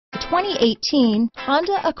2018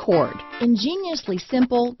 Honda Accord. Ingeniously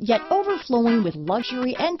simple, yet overflowing with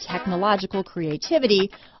luxury and technological creativity,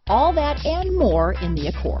 all that and more in the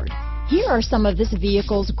Accord. Here are some of this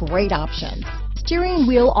vehicle's great options: steering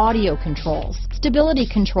wheel audio controls, stability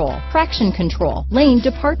control, traction control, lane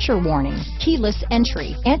departure warning, keyless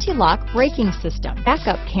entry, anti-lock braking system,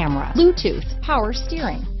 backup camera, Bluetooth, power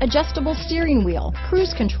steering, adjustable steering wheel,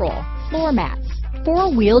 cruise control, floor mats,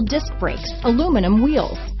 four-wheel disc brakes, aluminum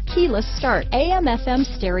wheels, keyless start, AM/FM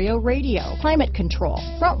stereo radio, climate control,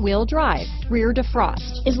 front-wheel drive, rear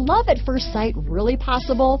defrost. Is love at first sight really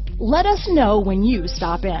possible? Let us know when you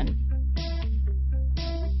stop in.